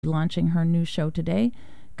launching her new show today.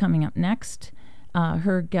 Coming up next,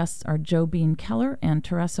 her guests are Joe Bean Keller and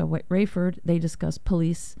Teresa Rayford. They discuss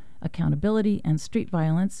police accountability and street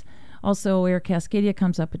violence. Also, Air Cascadia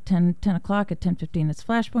comes up at 10 o'clock. At 10:15, it's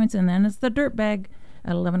Flashpoints, and then it's the Dirtbag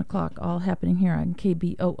at 11 o'clock, all happening here on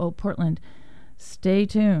KBOO Portland. Stay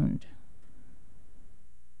tuned.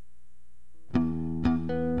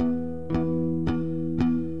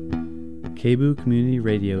 KBOO Community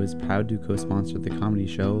Radio is proud to co-sponsor the comedy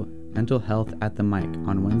show Mental Health at the Mic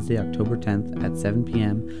on Wednesday, October 10th at 7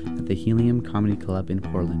 p.m. at the Helium Comedy Club in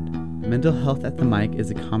Portland. Mental Health at the Mic is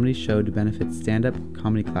a comedy show to benefit stand-up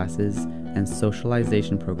comedy classes and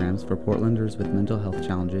socialization programs for Portlanders with mental health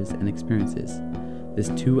challenges and experiences. This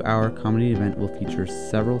 2-hour comedy event will feature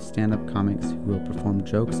several stand-up comics who will perform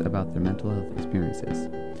jokes about their mental health experiences.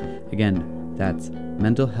 Again, that's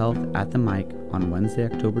Mental Health at the Mic on Wednesday,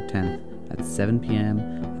 October 10th at 7 p.m.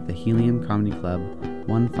 at the Helium Comedy Club,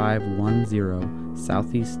 1510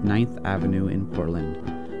 Southeast 9th Avenue in Portland.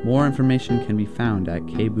 More information can be found at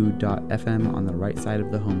kboo.fm on the right side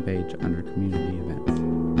of the homepage under Community Events.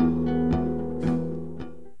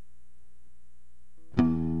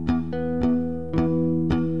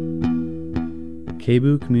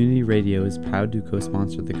 KBOO Community Radio is proud to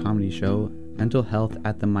co-sponsor the comedy show Mental Health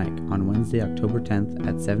at the Mic on Wednesday, October 10th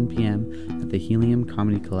at 7 p.m. at the Helium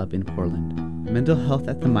Comedy Club in Portland. Mental Health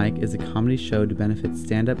at the Mic is a comedy show to benefit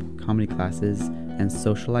stand-up comedy classes and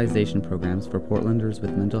socialization programs for Portlanders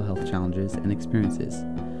with mental health challenges and experiences.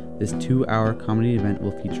 This 2-hour comedy event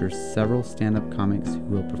will feature several stand-up comics who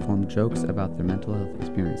will perform jokes about their mental health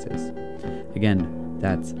experiences. Again,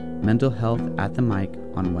 that's Mental Health at the Mic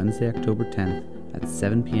on Wednesday, October 10th at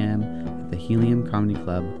 7 p.m. at the Helium Comedy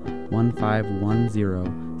Club,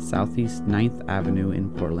 1510 Southeast 9th Avenue in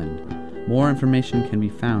Portland. More information can be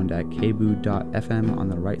found at kboo.fm on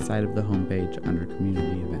the right side of the homepage under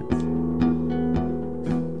Community Events.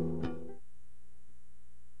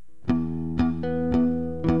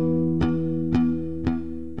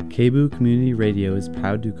 KBOO Community Radio is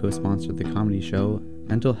proud to co-sponsor the comedy show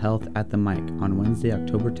Mental Health at the Mic on Wednesday,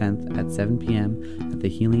 October 10th at 7 p.m. at the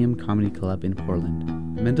Helium Comedy Club in Portland.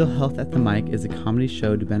 Mental Health at the Mic is a comedy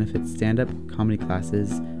show to benefit stand-up comedy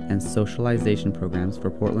classes and socialization programs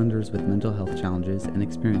for Portlanders with mental health challenges and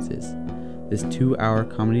experiences. This 2-hour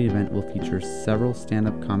comedy event will feature several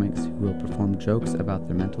stand-up comics who will perform jokes about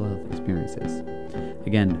their mental health experiences.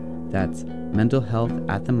 Again, that's Mental Health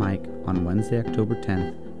at the Mic on Wednesday, October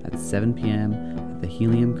 10th at 7 p.m. at the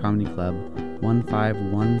Helium Comedy Club,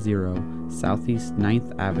 1510 Southeast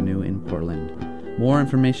 9th Avenue in Portland. More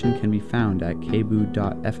information can be found at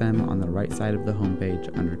kboo.fm on the right side of the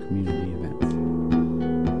homepage under Community Events.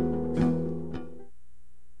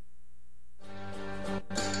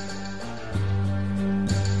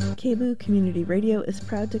 KBOO Community Radio is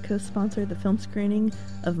proud to co-sponsor the film screening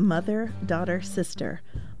of Mother, Daughter, Sister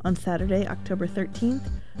on Saturday, October 13th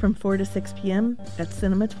from 4 to 6 p.m. at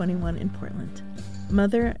Cinema 21 in Portland.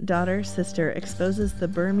 Mother, Daughter, Sister exposes the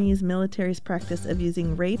Burmese military's practice of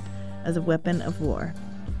using rape as a weapon of war.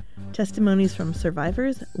 Testimonies from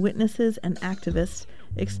survivors, witnesses, and activists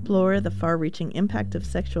explore the far-reaching impact of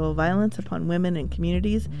sexual violence upon women and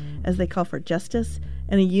communities as they call for justice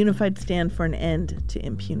and a unified stand for an end to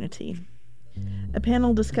impunity. A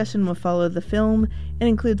panel discussion will follow the film and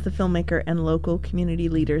includes the filmmaker and local community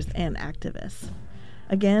leaders and activists.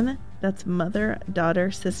 Again, that's Mother, Daughter,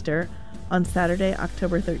 Sister on Saturday,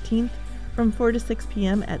 October 13th from 4 to 6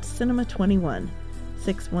 p.m. at Cinema 21,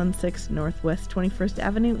 616 Northwest 21st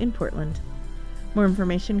Avenue in Portland. More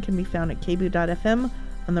information can be found at kboo.fm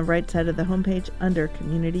on the right side of the homepage under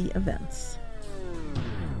Community Events.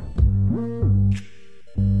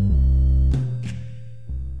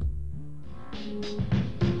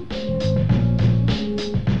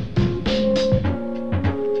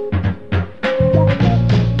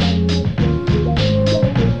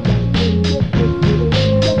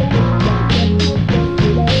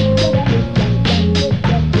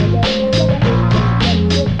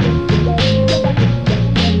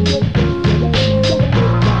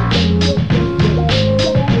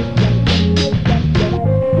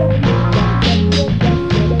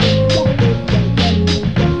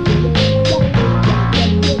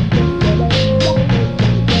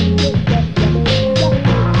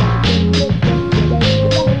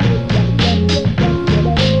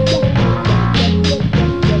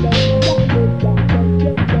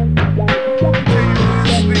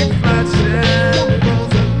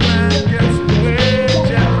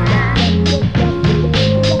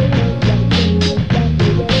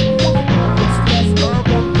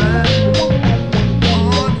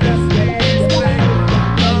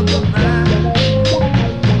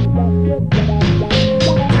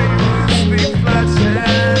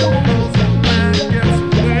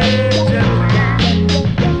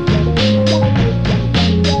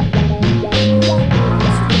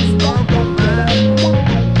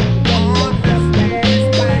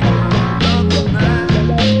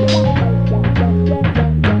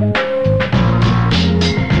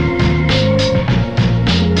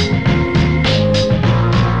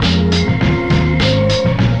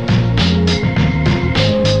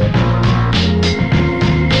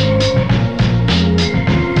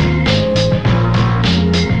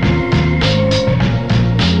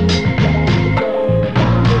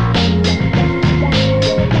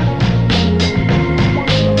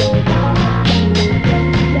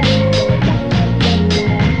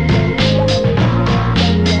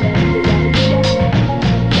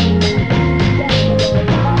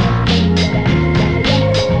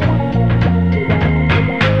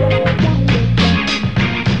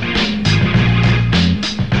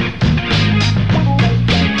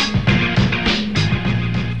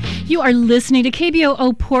 You are listening to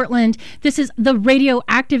KBOO Portland. This is The Radio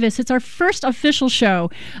Activist. It's our first official show.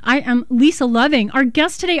 I am Lisa Loving. Our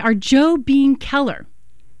guests today are Jo Bean Keller.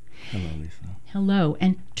 Hello, Lisa. Hello.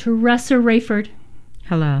 And Teresa Rayford.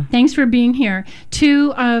 Hello. Thanks for being here.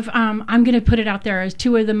 Two of, I'm going to put it out there as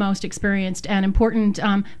two of the most experienced and important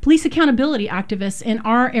police accountability activists in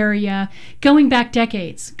our area, going back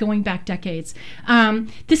decades.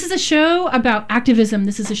 This is a show about activism.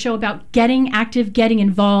 This is a show about getting active, getting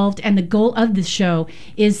involved, and the goal of this show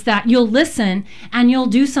is that you'll listen and you'll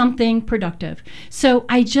do something productive. So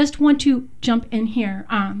I just want to jump in here.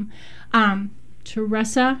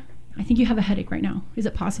 Teresa, I think you have a headache right now. Is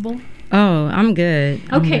it possible? Oh, I'm good.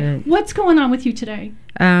 Okay. Good. What's going on with you today?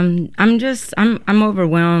 I'm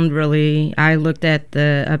overwhelmed, really. I looked at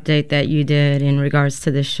the update that you did in regards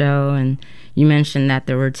to the show, and you mentioned that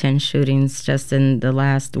there were 10 shootings just in the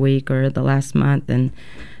last week or the last month, and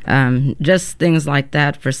just things like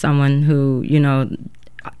that for someone who,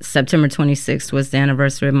 September 26th was the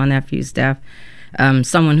anniversary of my nephew's death.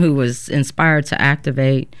 Someone who was inspired to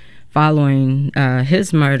activate following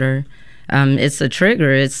his murder. It's a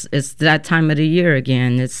trigger. It's that time of the year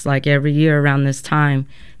again. It's like every year around this time,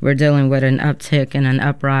 we're dealing with an uptick and an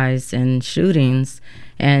uprise in shootings.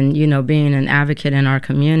 And, being an advocate in our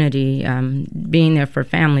community, being there for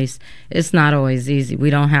families, it's not always easy. We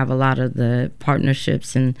don't have a lot of the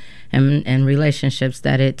partnerships and relationships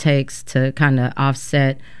that it takes to kind of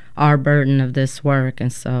offset our burden of this work.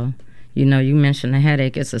 And so, you mentioned a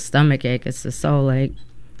headache. It's a stomach ache. It's a soul ache.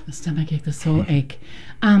 The stomach ache, the soul ache.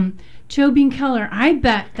 Jo Bean Keller, I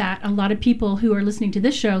bet that a lot of people who are listening to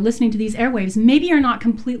this show, listening to these airwaves, maybe are not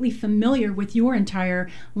completely familiar with your entire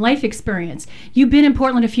life experience. You've been in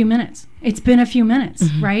Portland a few minutes. It's been a few minutes,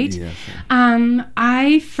 right? Yes.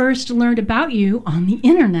 I first learned about you on the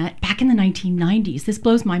internet back in the 1990s. This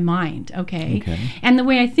blows my mind, okay? And the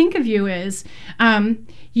way I think of you is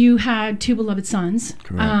you had two beloved sons.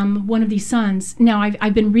 Correct. One of these sons, now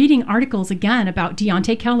I've been reading articles again about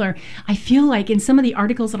Deontay Keller. I feel like in some of the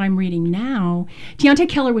articles that I'm reading now, Deontay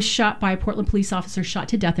Keller was shot by a Portland police officer, shot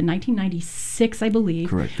to death in 1996, I believe.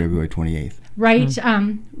 Correct, February 28th. Right,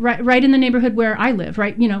 right in the neighborhood where I live,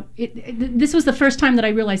 right? This was the first time that I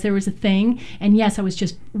realized there was a thing, and yes, I was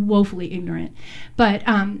just woefully ignorant. But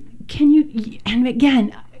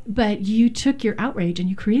but you took your outrage and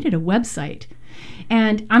you created a website.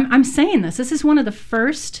 And I'm saying this is one of the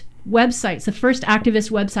first websites, the first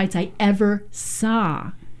activist websites I ever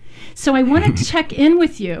saw. So I want to check in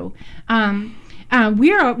with you.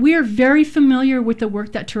 We are very familiar with the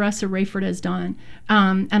work that Teresa Rayford has done,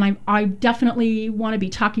 and I definitely want to be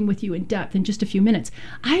talking with you in depth in just a few minutes.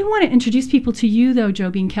 I want to introduce people to you, though, Jo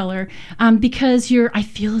Bean Keller, because I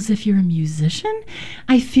feel as if you're a musician.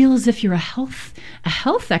 I feel as if you're a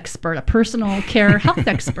health expert, a personal care health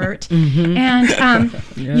expert, and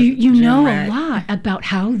you know a lot about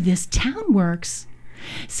how this town works.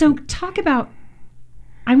 So talk about.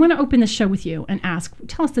 I want to open the show with you and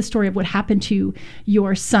tell us the story of what happened to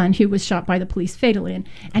your son who was shot by the police fatally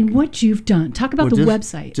and what you've done. Talk about the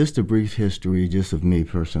website. Just a brief history just of me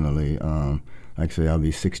personally. Like I say, I'll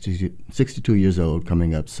be 62 years old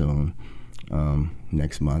coming up soon,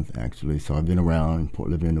 next month actually. So I've been around,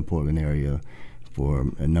 living in the Portland area for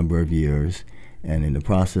a number of years. And in the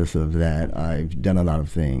process of that, I've done a lot of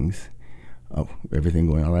things. Oh, everything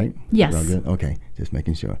going all right? Yes. All good? Okay, just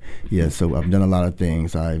making sure. Yeah, so I've done a lot of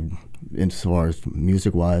things. As far as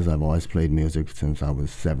music-wise, I've always played music since I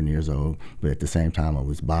was 7 years old. But at the same time, I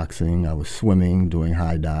was boxing, I was swimming, doing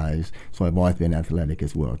high dives. So I've always been athletic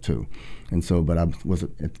as well, too. And so, but I was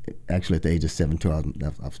actually at the age of 17,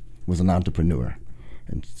 I was an entrepreneur.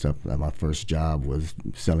 And so my first job was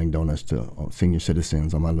selling donuts to senior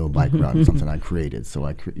citizens on my little bike route, something I created.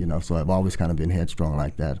 So so I've always kind of been headstrong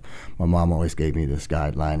like that. My mom always gave me this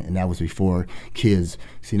guideline, and that was before kids.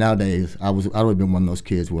 See, nowadays I would have been one of those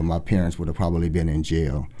kids where my parents would have probably been in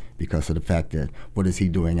jail because of the fact that what is he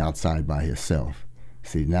doing outside by himself?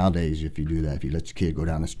 See, nowadays, if you do that, if you let your kid go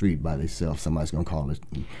down the street by themselves, somebody's going to call it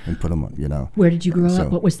and put them on, Where did you grow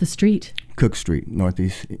up? What was the street? Cook Street,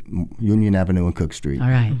 Northeast Union Avenue and Cook Street. All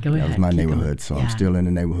right, go ahead. That was my Keep neighborhood, so I'm still in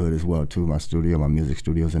the neighborhood as well, too. My music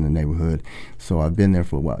studio's in the neighborhood. So I've been there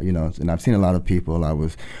for a while, and I've seen a lot of people. I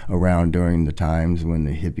was around during the times when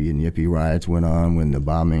the hippie and yippie riots went on, when the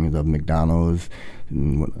bombings of McDonald's,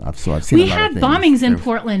 And I've seen we a lot had of things. bombings in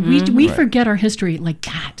Portland. We Right. forget our history like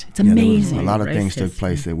that. It's Yeah, amazing. a lot of Erased things took history.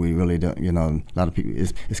 place that we really don't, a lot of people,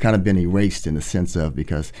 it's kind of been erased in the sense of,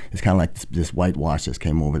 because it's kind of like this whitewash that's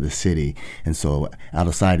came over the city. And so out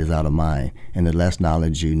of sight is out of mind. And the less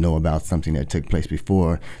knowledge you know about something that took place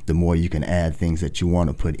before, the more you can add things that you want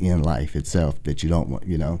to put in life itself that you don't want,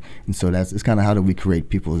 And so it's kind of how do we create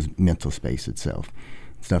people's mental space itself.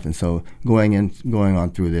 Stuff. And so going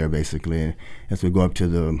on through there, basically, as we go up to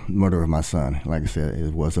the murder of my son, like I said,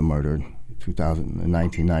 it was a murder,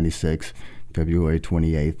 1996, February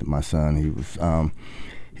 28th. My son,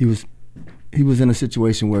 he was in a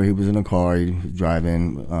situation where he was in a car, he was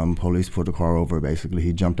driving, police pulled the car over, basically.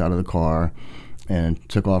 He jumped out of the car and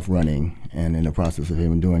took off running, and in the process of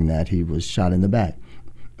him doing that, he was shot in the back.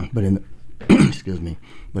 But excuse me.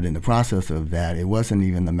 But in the process of that, it wasn't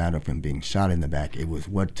even the matter of him being shot in the back. It was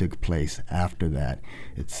what took place after that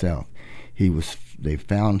itself. They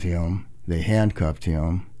found him. They handcuffed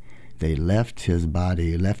him. They left his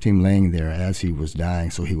body, left him laying there as he was dying.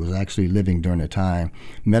 So he was actually living during the time.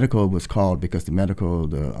 Medical was called because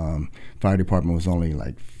the fire department was only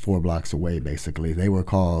like 4 blocks away, basically. They were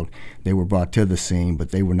called. They were brought to the scene, but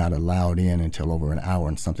they were not allowed in until over an hour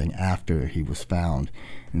and something after he was found.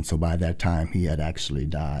 And so by that time, he had actually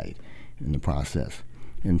died in the process.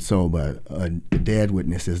 And so, but a dead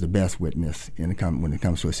witness is the best witness when it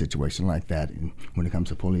comes to a situation like that, and when it comes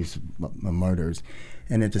to police murders.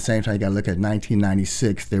 And at the same time, you got to look at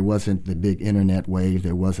 1996. There wasn't the big internet wave.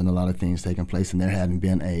 There wasn't a lot of things taking place, and there hadn't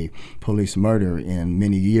been a police murder in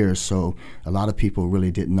many years. So a lot of people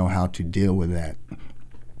really didn't know how to deal with that.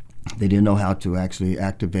 They didn't know how to actually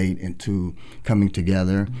activate into coming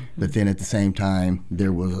together. But then at the same time,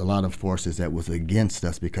 there was a lot of forces that was against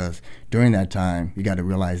us, because during that time, you got to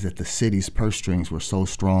realize that the city's purse strings were so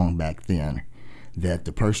strong back then that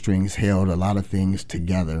the purse strings held a lot of things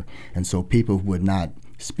together. And so people would not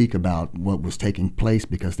speak about what was taking place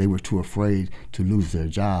because they were too afraid to lose their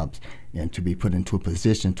jobs and to be put into a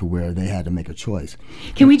position to where they had to make a choice.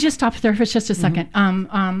 Can we just stop there for just a second?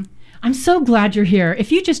 I'm so glad you're here.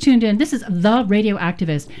 If you just tuned in, this is The Radio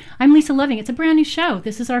Activist. I'm Lisa Loving. It's a brand new show.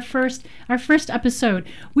 This is our first episode.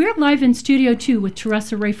 We're live in Studio 2 with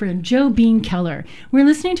Teresa Rayford and Joe Bean Keller. We're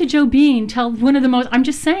listening to Joe Bean tell one of the most, I'm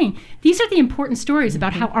just saying, these are the important stories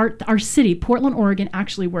about how our city, Portland, Oregon,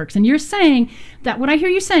 actually works. And you're saying that, what I hear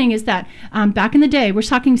you saying is that back in the day, we're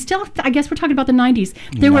talking about the 90s.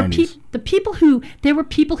 There were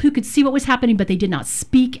people who could see what was happening, but they did not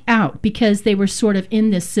speak out because they were sort of in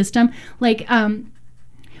this system. Like, I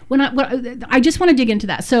just want to dig into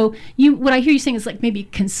that. So what I hear you saying is like maybe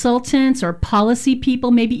consultants or policy people,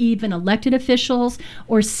 maybe even elected officials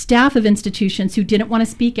or staff of institutions who didn't want to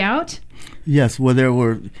speak out? Yes, well, there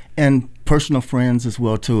were, and personal friends as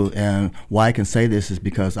well, too. And why I can say this is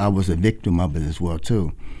because I was a victim of it as well,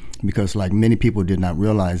 too. Because like many people did not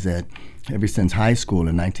realize that ever since high school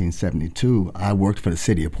in 1972, I worked for the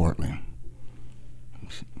city of Portland.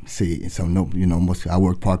 I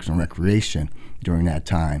worked Parks and Recreation during that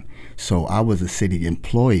time. So I was a city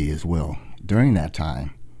employee as well during that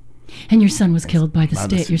time. And your son was killed by the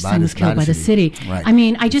state. Your son was killed by the city. Right. I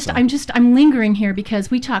mean, I'm lingering here because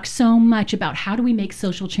we talk so much about how do we make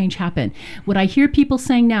social change happen. What I hear people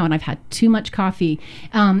saying now, and I've had too much coffee,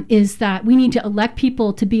 is that we need to elect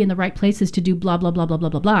people to be in the right places to do blah, blah, blah, blah, blah,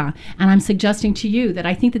 blah, blah. And I'm suggesting to you that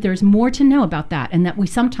I think that there's more to know about that, and that we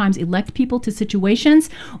sometimes elect people to situations,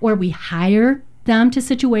 or we hire them to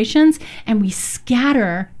situations, and we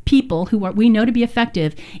scatter people who we know to be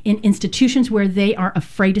effective in institutions where they are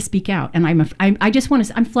afraid to speak out. And I'm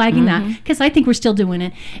flagging that because I think we're still doing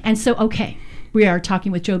it. And so, okay, we are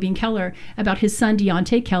talking with Joe Bean Keller about his son,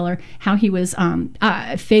 Deontay Keller, how he was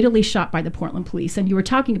fatally shot by the Portland police. And you were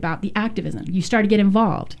talking about the activism. You started to get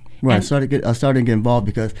involved. Right, I started to get involved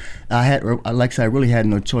because I really had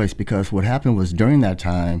no choice, because what happened was during that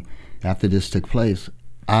time, after this took place,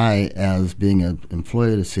 I, as being an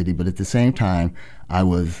employee of the city, but at the same time, I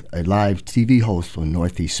was a live TV host for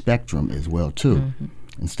Northeast Spectrum as well, too,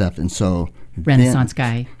 and stuff. And so Renaissance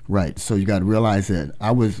guy. Right. So you got to realize that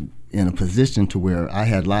I was in a position to where I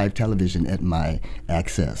had live television at my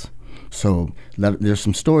access. So there's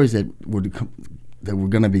some stories that were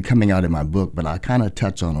going to be coming out in my book, but I kind of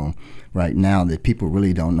touch on them right now that people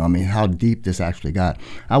really don't know. I mean, how deep this actually got.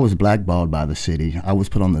 I was blackballed by the city. I was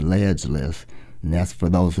put on the LEDS list. And that's, for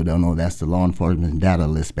those who don't know, that's the law enforcement data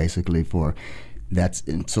list, basically, so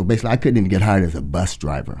basically I couldn't even get hired as a bus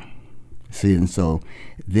driver. See, and so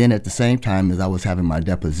then at the same time as I was having my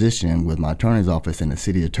deposition with my attorney's office and the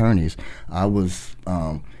city attorneys, I was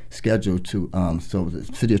scheduled to, so the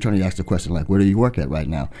city attorney asked the question, like, where do you work at right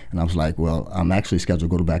now? And I was like, well, I'm actually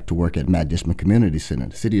scheduled to go back to work at Matt Dishman Community Center.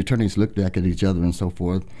 The city attorneys looked back at each other and so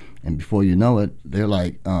forth, and before you know it, they're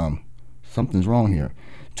like, something's wrong here.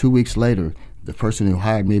 2 weeks later, the person who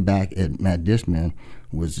hired me back at Matt Dishman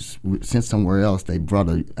was sent somewhere else. They brought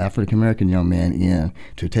an African-American young man in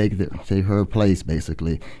to take her place,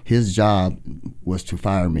 basically. His job was to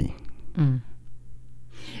fire me.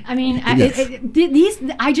 I mean, Yes.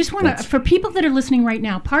 I just want to, for people that are listening right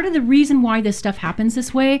now, part of the reason why this stuff happens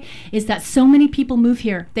this way is that so many people move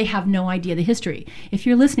here, they have no idea the history. If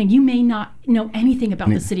you're listening, you may not know anything about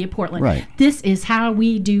the city of Portland. Right. This is how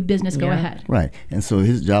we do business. Go ahead. Right. And so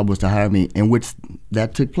his job was to hire me, in which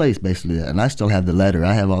that took place, basically. And I still have the letter.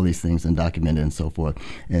 I have all these things undocumented and so forth.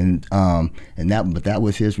 But that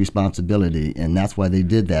was his responsibility, and that's why they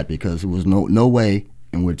did that, because there was no way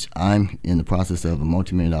in which I'm in the process of a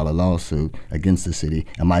multi-million-dollar lawsuit against the city,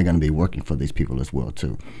 am I going to be working for these people as well,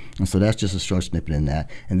 too? And so that's just a short snippet in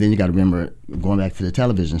that. And then you got to remember, going back to the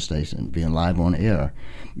television station, being live on air,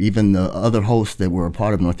 even the other hosts that were a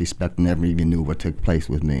part of Northeast Spectrum never even knew what took place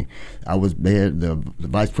with me. I was there, the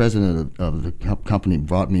vice president of the company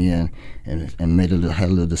brought me in and had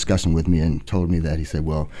a little discussion with me and told me that, he said,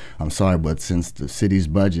 well, I'm sorry, but since the city's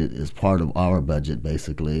budget is part of our budget,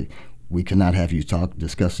 basically, we cannot have you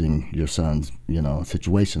discussing your son's,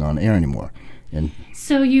 situation on air anymore. And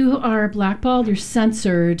so you are blackballed, you're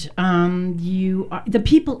censored, the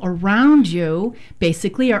people around you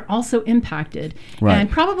basically are also impacted. Right. And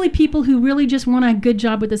probably people who really just want a good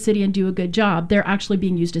job with the city and do a good job, they're actually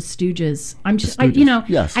being used as stooges.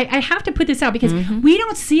 Yes. I have to put this out because we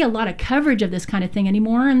don't see a lot of coverage of this kind of thing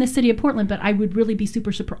anymore in the city of Portland, but I would really be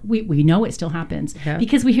super surprised. We know it still happens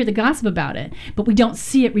because we hear the gossip about it, but we don't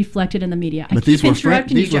see it reflected in the media. But these were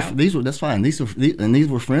that's fine. These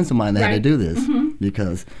were friends of mine that had to do this.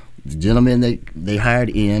 Because the gentleman they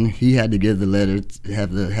hired in, he had to give the letter,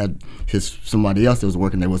 had somebody else that was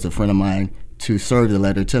working there was a friend of mine to serve the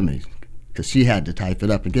letter to me, because she had to type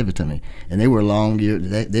it up and give it to me. And they were long years.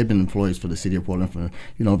 They've been employees for the city of Portland for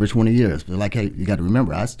over 20 years. But like, hey, you got to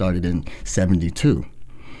remember, I started in '72.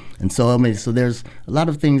 And so so there's a lot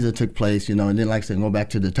of things that took place, and then, like I said, going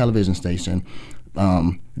back to the television station,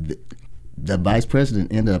 the vice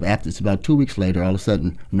president ended up, after it's about 2 weeks later, all of a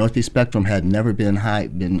sudden, Northeast Spectrum had never been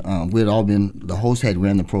the host had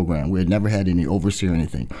ran the program. We had never had any overseer or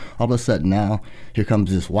anything. All of a sudden now, here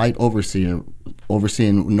comes this white overseer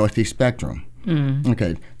overseeing Northeast Spectrum.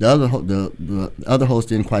 Okay, the other host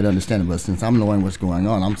didn't quite understand it, but since I'm knowing what's going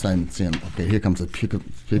on, I'm saying, okay, here comes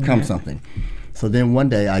something. So then one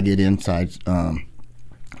day I get inside,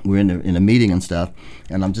 we're in a meeting and stuff,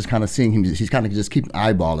 and I'm just kind of seeing him. He's kind of just keep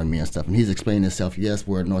eyeballing me and stuff, and he's explaining himself. Yes,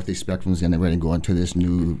 we're at Northeast Spectrum, and they're ready to go into this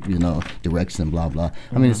new, direction, blah blah.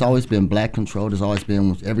 I mean, it's always been black controlled. It's always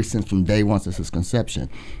been ever since from day one since its conception,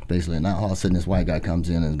 basically. Now all of a sudden, this white guy comes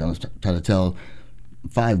in and is going to try to tell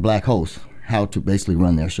 5 black hosts how to basically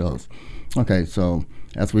run their shows. Okay, so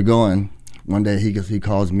as we're going, one day he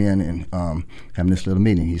calls me in and having this little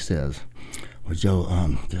meeting. He says, well, Joe,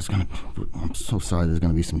 I'm so sorry, there's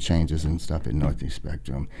going to be some changes and stuff at Northeast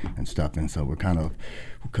Spectrum and stuff. And so we're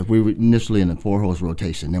because we were initially in a 4-host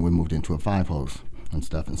rotation, then we moved into a 5-host and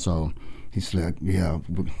stuff. And so he said, yeah,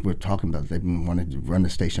 we're talking about they've been wanting to run the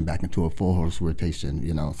station back into a 4-host rotation,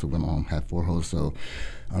 so we're going to have 4 hosts. So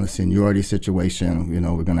on a seniority situation,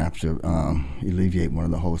 we're going to have to alleviate one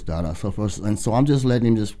of the hosts, so forth. And so I'm just letting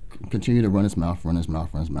him just continue to run his mouth,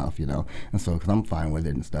 And so, because I'm fine with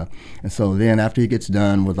it and stuff. And so then after he gets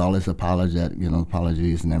done with all his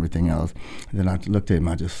apologies and everything else, then I looked at him,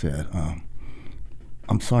 I just said,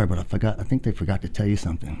 I'm sorry, but I think they forgot to tell you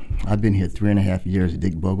something. I've been here 3.5 years.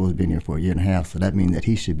 Dick Bogle's been here for 1.5 years, so that means that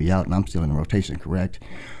he should be out and I'm still in the rotation, correct?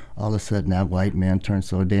 All of a sudden, that white man turned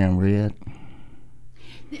so damn red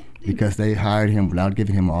because they hired him without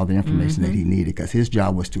giving him all the information that he needed, because his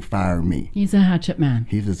job was to fire me. He's a hatchet man.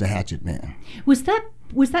 He was a hatchet man. Was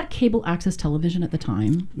that cable access television at the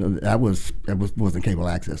time? That wasn't cable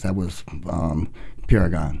access. That was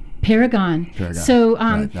Paragon. So,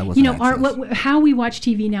 right, how we watch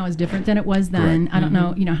TV now is different than it was then. Correct. I don't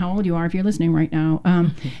know, how old you are if you're listening right now.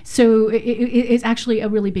 So it's actually a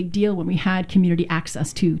really big deal when we had community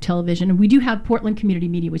access to television. And we do have Portland Community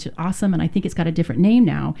Media, which is awesome, and I think it's got a different name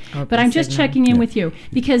now. But I'm just checking in with you,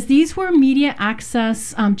 because these were media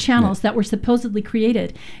access channels that were supposedly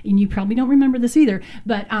created. And you probably don't remember this either,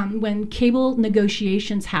 but when cable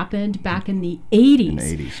negotiations happened back in the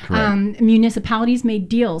 80s, correct. Municipalities families made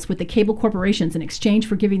deals with the cable corporations in exchange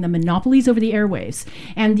for giving them monopolies over the airwaves.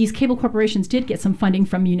 And these cable corporations did get some funding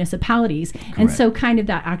from municipalities. Correct. And so kind of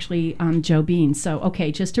that actually, Joe Bean. So,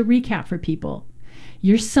 okay, just to recap for people,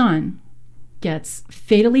 your son gets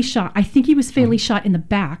fatally shot. I think he was fatally shot in the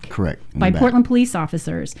back. Correct. By Portland police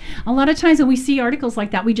officers. A lot of times when we see articles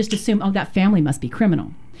like that, we just assume, oh, that family must be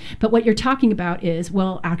criminal. But what you're talking about is,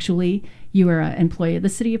 well, actually, you are an employee of the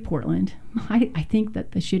city of Portland. I think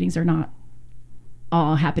that the shootings are not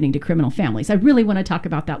all happening to criminal families. I really want to talk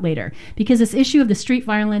about that later, because this issue of the street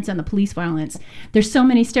violence and the police violence, there's so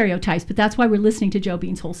many stereotypes, but that's why we're listening to Joe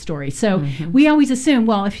Bean's whole story. So we always assume,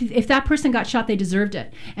 well, if that person got shot, they deserved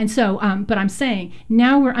it. And so, but I'm saying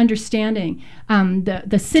now we're understanding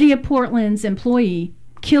the city of Portland's employee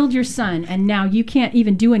killed your son, and now you can't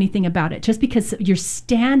even do anything about it just because you're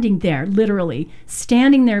standing there, literally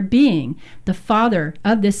standing there being the father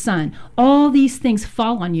of this son. All these things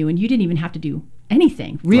fall on you, and you didn't even have to do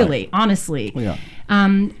anything, really, honestly. Yeah.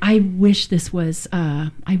 I wish this was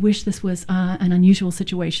an unusual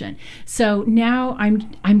situation. So now I'm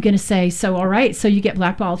going to say, so all right, so you get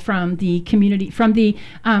blackballed from the community, from the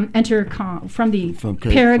Paragon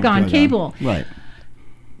Cable. Right.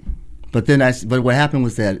 But then but what happened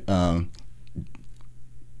was that the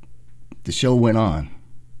show went on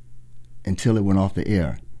until it went off the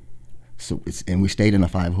air. So and we stayed in a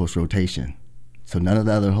 5-host rotation. So none of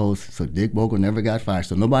the other hosts, so Dick Bogle never got fired.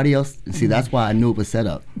 So nobody else, see, that's why I knew it was set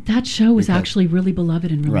up. That show was actually really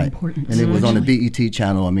beloved and really important. And it was on the BET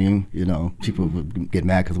channel. I mean, people would get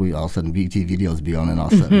mad because all of a sudden BET videos be on, and all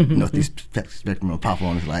of a sudden, these Spectrum will pop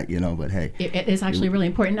on. It's like, but hey. It is actually really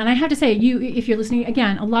important. And I have to say, if you're listening,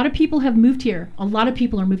 again, a lot of people have moved here. A lot of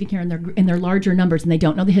people are moving here in their larger numbers, and they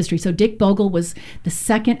don't know the history. So Dick Bogle was the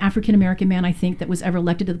second African-American man, I think, that was ever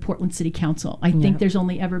elected to the Portland City Council. I think there's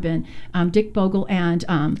only ever been Dick Bogle and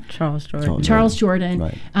Charles Jordan. Charles Jordan.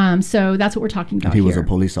 Right. So that's what we're talking about. And he was here. A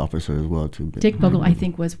police officer as well, too. Dick Bogle, I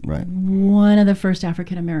think, was one of the first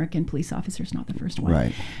African American police officers, not the first one.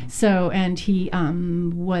 Right. So, and he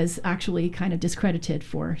was actually kind of discredited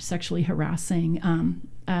for sexually harassing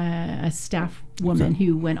a staff woman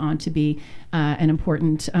who went on to be an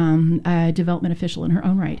important development official in her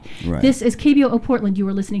own right. This is KBOO Portland. You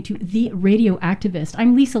are listening to The Radio Activist.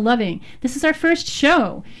 I'm Lisa Loving. This is our first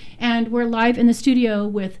show, and we're live in the studio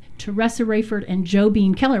with Teresa Rayford and Joe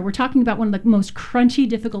Bean Keller. We're talking about one of the most crunchy,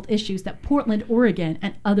 difficult issues that Portland, Oregon,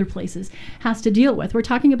 and other places has to deal with. We're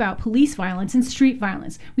talking about police violence and street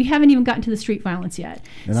violence. We haven't even gotten to the street violence yet.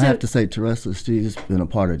 And I have to say, Teresa, she's been a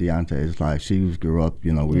part of Deontay's life. She grew up,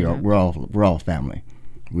 we're all family.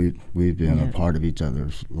 We've been a part of each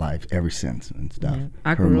other's life ever since and stuff. Yeah.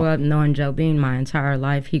 I grew up knowing Joe Bean my entire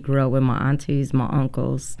life. He grew up with my aunties, my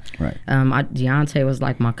uncles. Right. Deontay was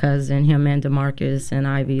like my cousin, him and DeMarcus and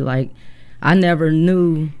Ivy. Like, I never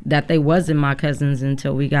knew that they wasn't my cousins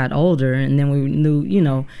until we got older, and then we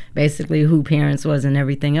knew, basically who parents was and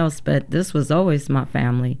everything else. But this was always my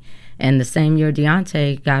family. And the same year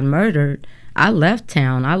Deontay got murdered, I left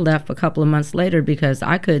town. I left a couple of months later because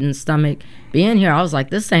I couldn't stomach being here. I was like,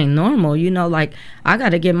 this ain't normal. I got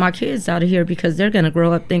to get my kids out of here because they're going to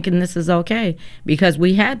grow up thinking this is okay. Because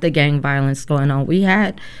we had the gang violence going on. We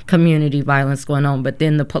had community violence going on. But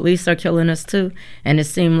then the police are killing us too. And it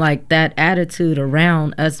seemed like that attitude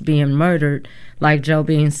around us being murdered, like Joe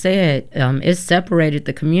Bean said, it separated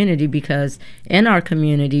the community, because in our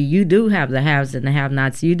community, you do have the haves and the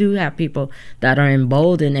have-nots. You do have people that are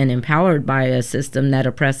emboldened and empowered by a system that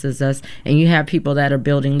oppresses us, and you have people that are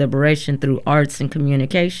building liberation through arts and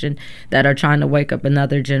communication that are trying to wake up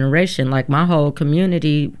another generation. Like my whole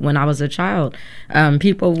community, when I was a child,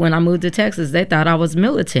 people, when I moved to Texas, they thought I was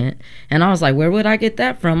militant. And I was like, where would I get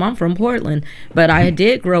that from? I'm from Portland. But I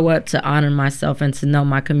did grow up to honor myself and to know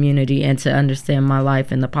my community and to understand my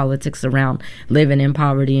life and the politics around living in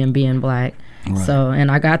poverty and being black. Right. So, and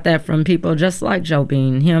I got that from people just like Joe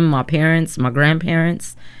Bean, him, my parents, my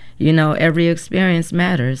grandparents. Every experience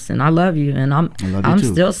matters, and I love you, and I'm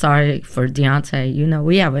still sorry for Deontay.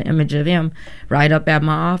 We have an image of him right up at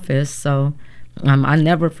my office, so I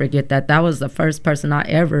never forget that. That was the first person I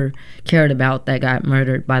ever cared about that got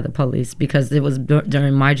murdered by the police, because it was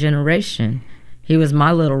during my generation. He was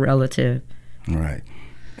my little relative. Right.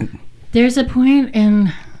 There's a point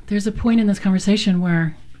in this conversation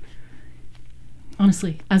where,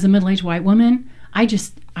 honestly, as a middle-aged white woman, I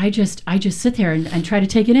just sit there and try to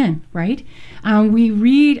take it in, right? We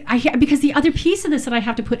read, because the other piece of this that I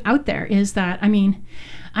have to put out there is that,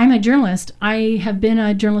 I'm a journalist. I have been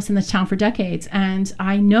a journalist in this town for decades, and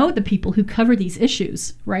I know the people who cover these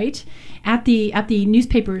issues, right? At the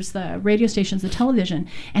newspapers, the radio stations, the television,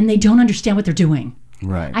 and they don't understand what they're doing.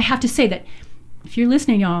 Right. I have to say that if you're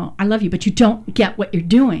listening, y'all, I love you, but you don't get what you're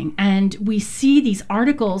doing. And we see these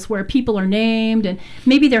articles where people are named, and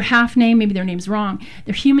maybe they're half named, maybe their name's wrong.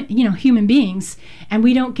 They're human beings, and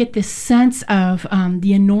we don't get this sense of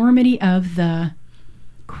the enormity of the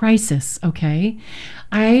crisis. Okay,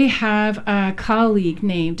 I have a colleague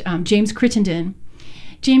named James Crittenden.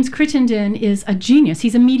 James Crittenden is a genius.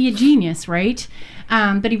 He's a media genius, right?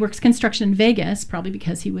 But he works construction in Vegas, probably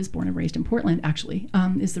because he was born and raised in Portland, actually,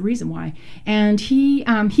 is the reason why. And he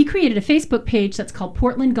created a Facebook page that's called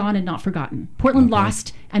Portland Gone and Not Forgotten. Portland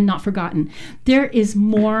Lost and Not Forgotten. There is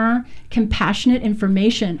more compassionate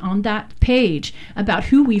information on that page about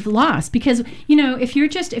who we've lost. Because, if you're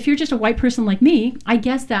just a white person like me, I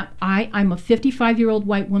guess that I'm a 55-year-old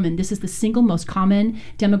white woman. This is the single most common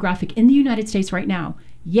demographic in the United States right now.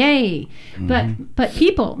 Yay. But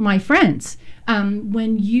people, my friends,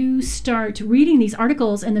 when you start reading these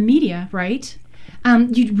articles in the media, right,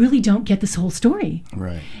 you really don't get this whole story.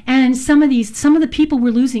 Right. And some of the people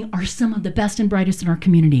we're losing are some of the best and brightest in our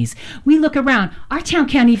communities. We look around, our town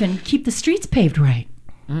can't even keep the streets paved right.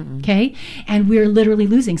 Okay? And we're literally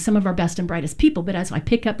losing some of our best and brightest people. But as I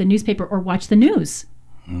pick up the newspaper or watch the news,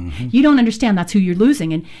 you don't understand that's who you're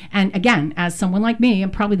losing. And again, as someone like me,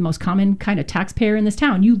 I'm probably the most common kind of taxpayer in this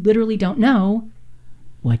town. You literally don't know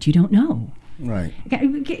what you don't know. Right. I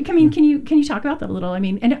mean, can you talk about that a little? I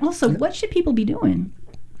mean, and also, what should people be doing?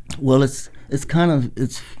 Well, see,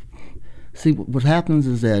 what happens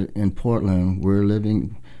is that in Portland, we're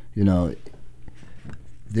living,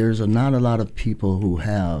 there's not a lot of people who we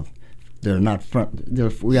have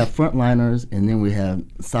frontliners, and then we have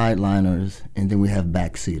sideliners, and then we have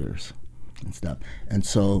backseaters and stuff. And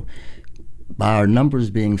so by our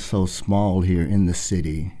numbers being so small here in the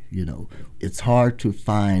city, it's hard to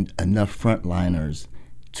find enough frontliners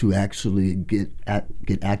to actually get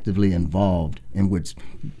actively involved in which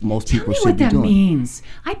most people should be doing. Tell me what that means.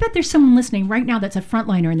 I bet there's someone listening right now that's a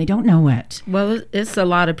frontliner and they don't know it. Well, it's a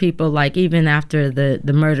lot of people, like even after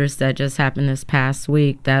the murders that just happened this past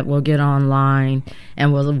week, that will get online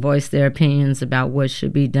and will voice their opinions about what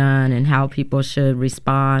should be done and how people should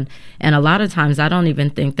respond. And a lot of times I don't even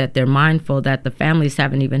think that they're mindful that the families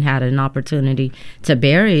haven't even had an opportunity to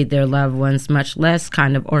bury their loved ones, much less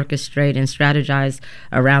kind of orchestrate and strategize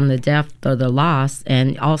around the death or the loss,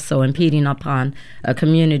 and also impeding upon a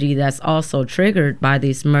community that's also triggered by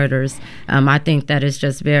these murders. I think that is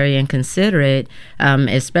just very inconsiderate,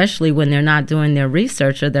 especially when they're not doing their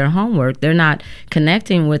research or their homework. They're not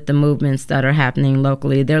connecting with the movements that are happening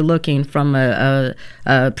locally. They're looking from a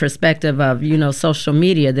perspective of, social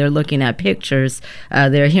media. They're looking at pictures.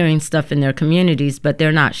 They're hearing stuff in their communities, but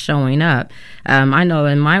they're not showing up. I know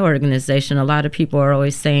in my organization, a lot of people are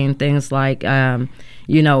always saying things like,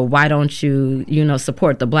 why don't you,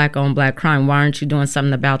 support the Black-owned Black crime? Why aren't you doing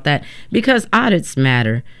something about that? Because audits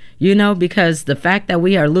matter. Because the fact that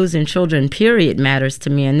we are losing children, period, matters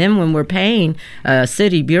to me. And then when we're paying a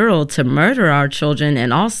city bureau to murder our children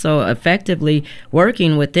and also effectively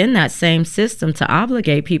working within that same system to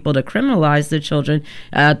obligate people to criminalize the children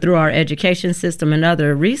through our education system and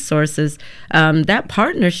other resources, that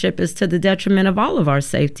partnership is to the detriment of all of our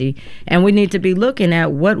safety. And we need to be looking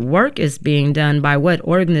at what work is being done by what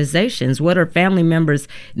organizations, what are family members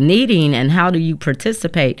needing, and how do you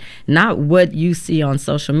participate, not what you see on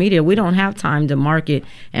social media. We don't have time to market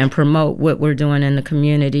and promote what we're doing in the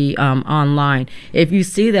community online. If you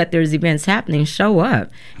see that there's events happening, show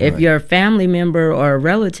up. If you're a family member or a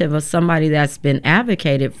relative of somebody that's been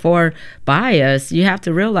advocated for by us, you have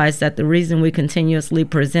to realize that the reason we continuously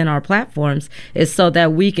present our platforms is so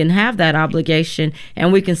that we can have that obligation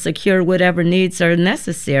and we can secure whatever needs are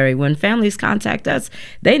necessary. When families contact us,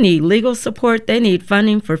 they need legal support, they need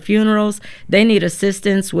funding for funerals, they need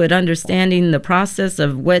assistance with understanding the process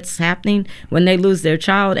of what's happening when they lose their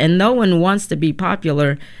child. And no one wants to be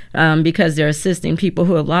popular because they're assisting people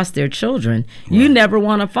who have lost their children. Right. You never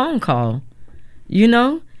want a phone call,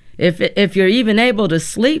 If you're even able to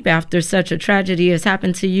sleep after such a tragedy has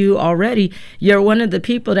happened to you already, you're one of the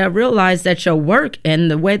people that realize that your work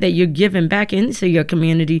and the way that you're giving back into your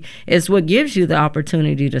community is what gives you the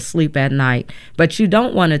opportunity to sleep at night. But you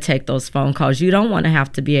don't want to take those phone calls. You don't want to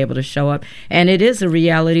have to be able to show up. And it is a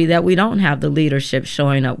reality that we don't have the leadership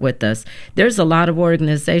showing up with us. There's a lot of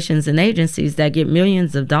organizations and agencies that get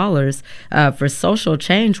millions of dollars for social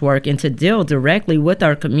change work and to deal directly with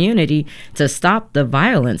our community to stop the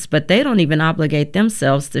violence. events, but they don't even obligate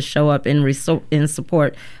themselves to show up in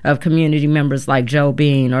support of community members like Joe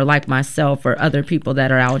Bean or like myself or other people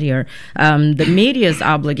that are out here. The media's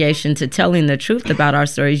obligation to telling the truth about our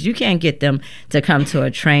stories, you can't get them to come to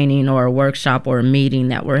a training or a workshop or a meeting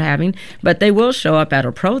that we're having, but they will show up at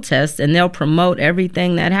a protest and they'll promote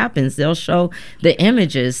everything that happens. They'll show the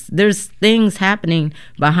images. There's things happening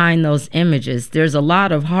behind those images. There's a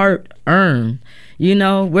lot of hard earned. You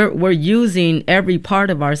know, we're using every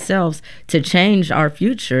part of ourselves to change our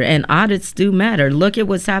future, and audits do matter. Look at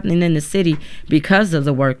what's happening in the city because of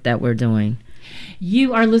the work that we're doing.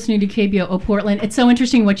 You are listening to KBOO Portland. It's so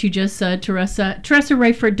interesting what you just said, Teresa. Teresa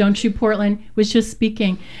Rayford, Don't You Portland, was just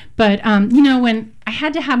speaking. But, when I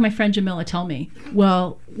had to have my friend Jamila tell me,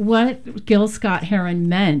 well, what Gil Scott-Heron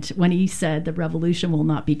meant when he said the revolution will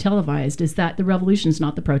not be televised is that the revolution is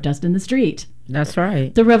not the protest in the street. That's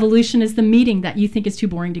right. The revolution is the meeting that you think is too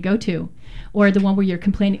boring to go to, or the one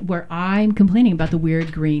where I'm complaining about the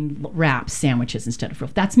weird green wrap sandwiches instead of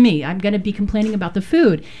fruit. That's me. I'm going to be complaining about the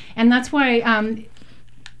food, and that's why I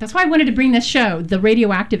wanted to bring this show, The Radio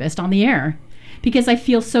Activist, on the air, because I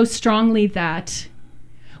feel so strongly that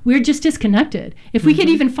we're just disconnected. If we could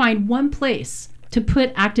even find one place to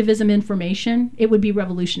put activism information, it would be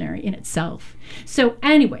revolutionary in itself. So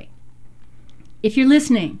anyway, if you're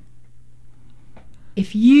listening,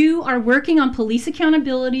 if you are working on police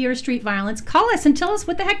accountability or street violence, call us and tell us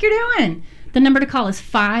what the heck you're doing. The number to call is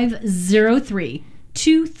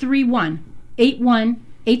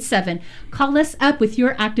 503-231-8187. Call us up with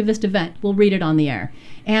your activist event. We'll read it on the air.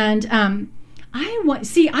 And I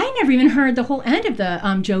never even heard the whole end of the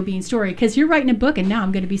Joe Bean story, because you're writing a book, and now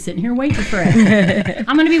I'm going to be sitting here waiting for it.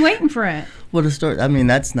 I'm going to be waiting for it. Well, the story,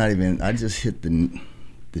 that's not even, I just hit the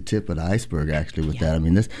tip of the iceberg, actually, with that.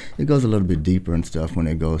 It goes a little bit deeper and stuff when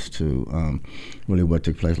it goes to really what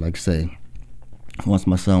took place. Like, say, once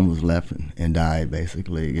my son was left and died,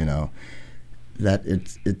 basically, that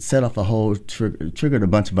it set off a whole triggered a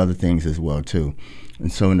bunch of other things as well, too. And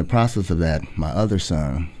so in the process of that, my other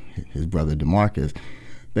son, his brother DeMarcus,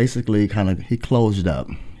 basically he closed up.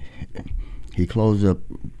 He closed up,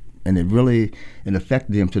 and it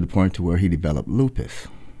affected him to the point to where he developed lupus.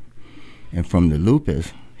 And from the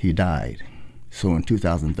lupus, he died. So in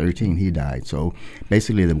 2013, he died. So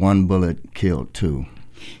basically, the one bullet killed two.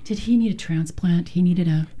 Did he need a transplant? He needed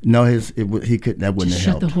a... No, that wouldn't have helped.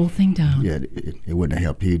 Shut the whole thing down. Yeah, it wouldn't have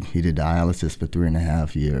helped. He did dialysis for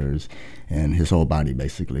 3.5 years, and his whole body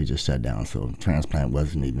basically just shut down. So transplant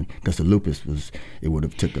wasn't even, because the lupus it would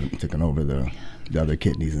have taken over the other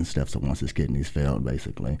kidneys and stuff. So once his kidneys failed,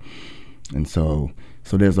 basically. And so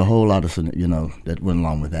there's a whole lot of, that went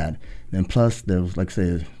along with that. And plus, there was,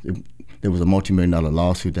 there was a multi-million-dollar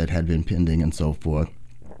lawsuit that had been pending and so forth.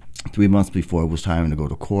 3 months before it was time to go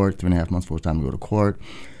to court, 3.5 months before it was time to go to court,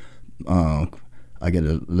 I get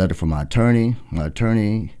a letter from my attorney. My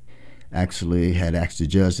attorney actually had asked the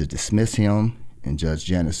judge to dismiss him, and Judge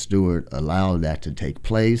Janice Stewart allowed that to take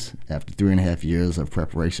place after 3.5 years of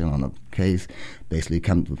preparation on the case. Basically,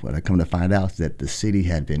 what I come to find out is that the city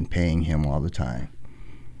had been paying him all the time.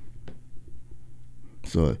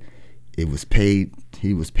 So it was paid.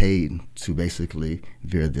 He was paid to basically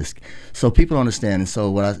veer this. So people understand. And so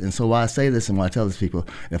why I say this and why I tell these people,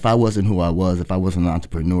 if I wasn't who I was, if I wasn't an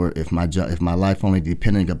entrepreneur, if my life only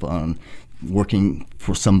depended upon working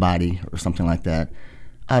for somebody or something like that,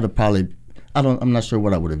 I'd have probably. I'm not sure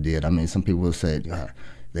what I would have did. Some people would say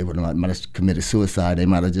they might have committed suicide. They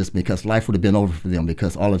might have because life would have been over for them,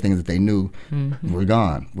 because all the things that they knew were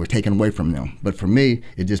gone, were taken away from them. But for me,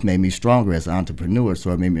 it just made me stronger as an entrepreneur.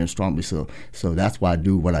 So it made me stronger. So that's why I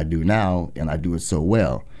do what I do now, and I do it so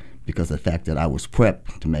well, because of the fact that I was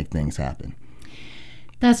prepped to make things happen.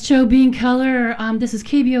 That's Joe Bean Keller. This is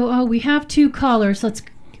KBOO. We have two callers.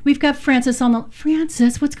 We've got Francis on the.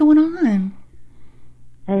 Francis, what's going on?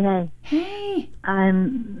 Hey.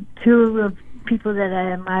 I'm two of people that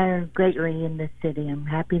I admire greatly in this city. I'm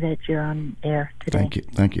happy that you're on air today.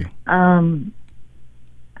 Thank you. The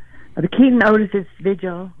Keaton Otis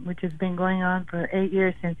vigil, which has been going on for 8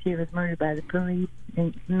 years since he was murdered by the police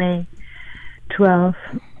in May 12th,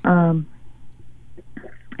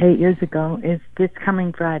 8 years ago, is this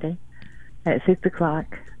coming Friday at 6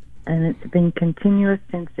 o'clock. And it's been continuous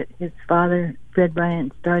since his father, Fred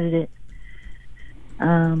Bryant, started it.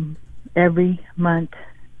 Every month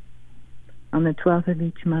on the 12th of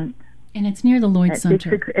each month. And it's near the Lloyd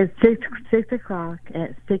Center. At 6 o'clock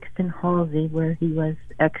at 6th and Halsey, where he was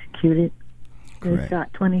executed. He was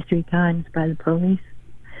shot 23 times by the police.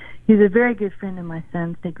 He's a very good friend of my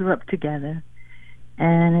son's. They grew up together.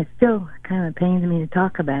 And it still kind of pains me to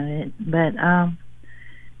talk about it. But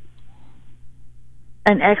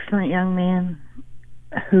an excellent young man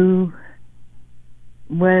who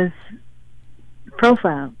was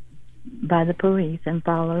profiled by the police and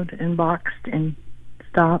followed and boxed and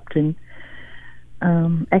stopped and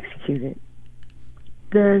executed.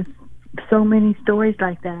 There's so many stories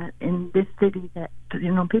like that in this city that,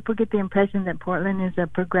 people get the impression that Portland is a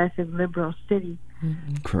progressive liberal city.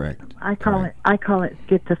 Mm-hmm. Correct. I call it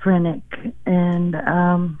schizophrenic. And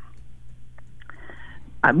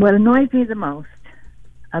what annoys me the most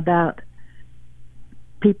about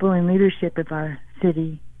people in leadership of our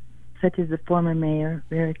city, such as the former mayor,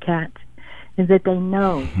 Vera Katz, is that they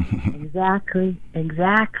know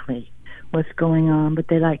exactly what's going on, but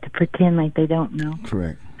they like to pretend like they don't know.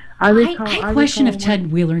 Correct. I question if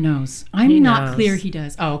Ted Wheeler knows. I'm not clear he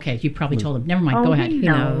does. Oh, okay. You probably told him. Never mind. Go ahead. He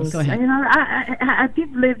knows. Go ahead. If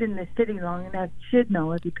you've lived in the city long enough, you should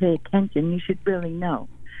know. If you pay attention, you should really know.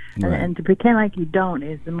 Right. And to pretend like you don't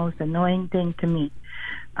is the most annoying thing to me.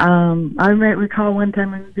 I recall one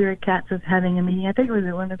time when Vera Katz was having a meeting. I think it was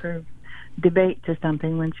at one of her debates or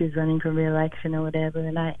something when she was running for re-election or whatever.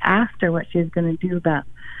 And I asked her what she was going to do about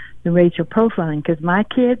the racial profiling, because my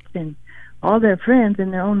kids and all their friends in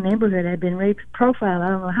their own neighborhood had been rape profiled I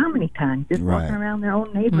don't know how many times, just walking around their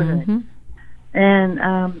own neighborhood. Mm-hmm.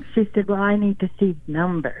 And she said, well, I need to see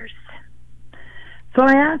numbers. So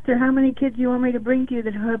I asked her, how many kids do you want me to bring to you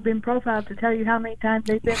that have been profiled to tell you how many times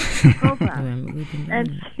they've been profiled? And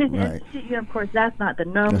she, of course, that's not the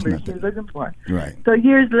numbers she was looking for. Right. So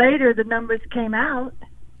years later, the numbers came out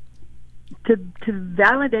to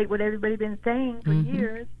validate what everybody's been saying for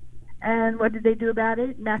years. And what did they do about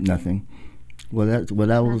it? Nothing. Well,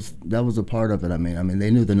 that was a part of it. I mean, they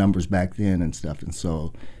knew the numbers back then and stuff, and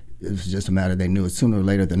so it was just a matter. They knew sooner or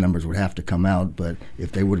later the numbers would have to come out. But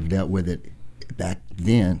if they would have dealt with it back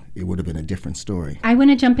then, it would have been a different story. I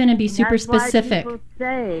want to jump in and be super specific.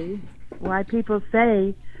 Why people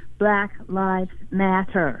say Black Lives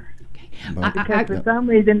Matter. Because for some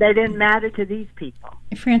reason they didn't matter to these people.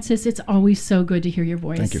 Frances, it's always so good to hear your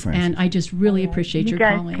voice. Thank you, Frances. And I just really appreciate your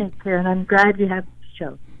calling. You guys take care, and I'm glad you have the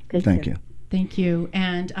show. Thank you. Thank you.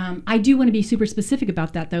 And I do want to be super specific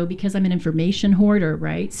about that, though, because I'm an information hoarder,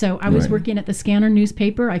 right? So I was working at the Scanner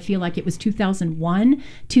newspaper. I feel like it was 2001,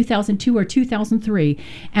 2002, or 2003.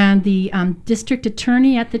 And the district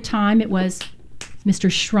attorney at the time, it was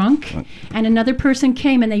Mr. Shrunk, and another person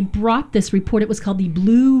came and they brought this report. It was called the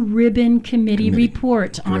Blue Ribbon Committee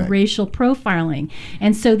Report on Racial Profiling.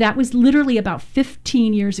 And so that was literally about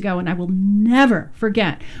 15 years ago, and I will never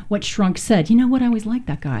forget what Shrunk said. You know what? I always liked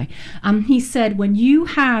that guy. He said, when you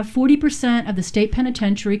have 40% of the state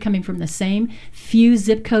penitentiary coming from the same few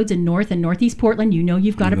zip codes in North and Northeast Portland, you know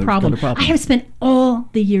you've got a problem. I have spent all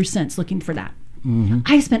the years since looking for that. Mm-hmm.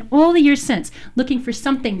 I spent all the years since looking for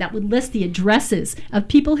something that would list the addresses of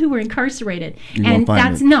people who were incarcerated. I'm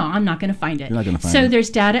not going to find it. You're not going to find it. So there's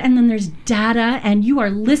data, and then there's data, and you are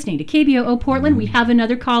listening to KBOO Portland. We have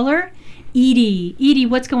another caller. Edie,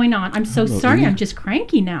 what's going on? I'm so sorry. Edie. I'm just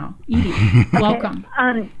cranky now. Edie, welcome.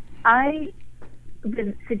 I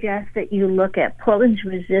would suggest that you look at Portland's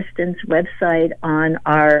Resistance website on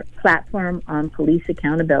our platform on police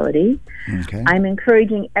accountability. Okay. I'm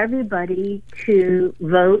encouraging everybody to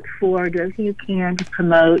vote for, do everything you can to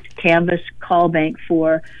promote Canvas Call Bank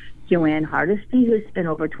for Joanne Hardesty, who's been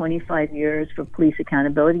over 25 years for police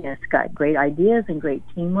accountability and has got great ideas and great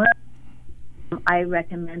teamwork. I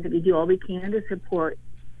recommend that we do all we can to support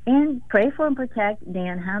and pray for and protect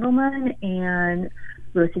Dan Handelman and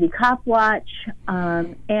Rose City Cop Watch,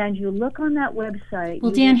 and you look on that website.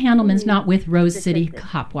 Well, Dan Handelman's not with Rose City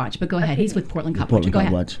Cop Watch, but go ahead. He's with Portland Cop Watch. Go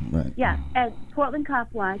ahead. Watch, right. Yeah, at Portland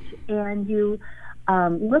Cop Watch, and you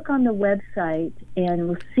look on the website, and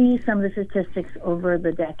we'll see some of the statistics over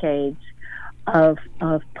the decades of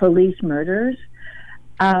police murders.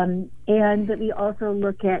 And that we also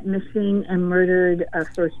look at missing and murdered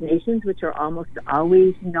First Nations, which are almost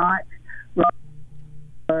always not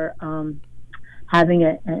or having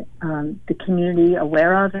the community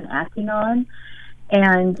aware of and acting on.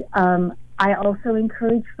 And I also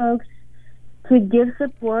encourage folks to give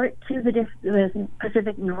support to the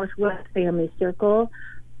Pacific Northwest Family Circle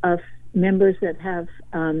of members that have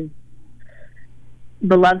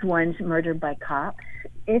beloved ones murdered by cops.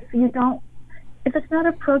 If it's not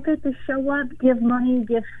appropriate to show up, give money,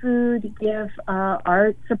 give food, give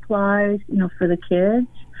art supplies, for the kids.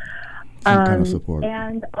 Some kind of support.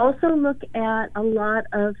 And also look at a lot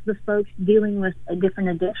of the folks dealing with different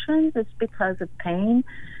addictions. It's because of pain,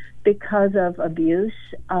 because of abuse,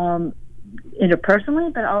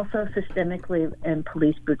 interpersonally, but also systemically in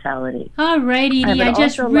police brutality. All right, Edie, I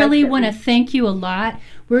just really want to thank you a lot.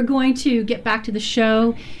 we're going to get back to the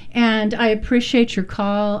show, and I appreciate your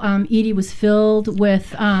call. Edie was filled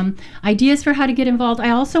with ideas for how to get involved.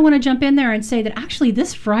 I also want to jump in there and say that actually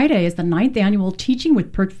this Friday is the 9th annual Teaching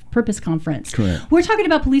with Purpose Conference. Correct. We're talking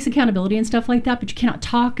about police accountability and stuff like that, but you can't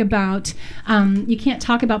talk about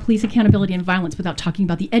police accountability and violence without talking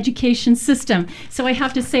about the education system. So I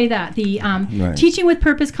have to say that the Right. Teaching with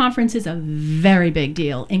Purpose Conference is a very big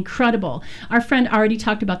deal. Incredible. Our friend already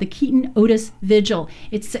talked about the Keaton Otis Vigil.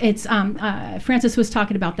 It's Francis was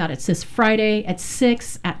talking about that. It's this Friday at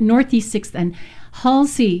 6 at Northeast 6th and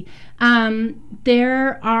Halsey.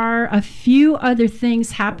 There are a few other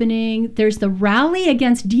things happening. There's the Rally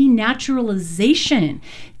Against Denaturalization.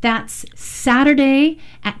 That's Saturday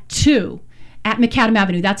at 2 at McAdam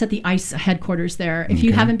Avenue. That's at the ICE headquarters there. If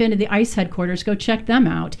you haven't been to the ICE headquarters, go check them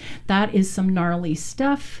out. That is some gnarly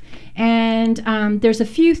stuff. And there's a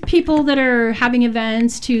few people that are having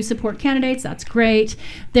events to support candidates. That's great.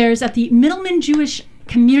 There's at the Middleman Jewish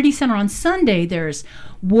Community Center on Sunday, there's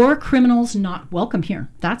War Criminals Not Welcome Here.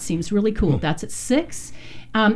 That seems really cool. That's at 6.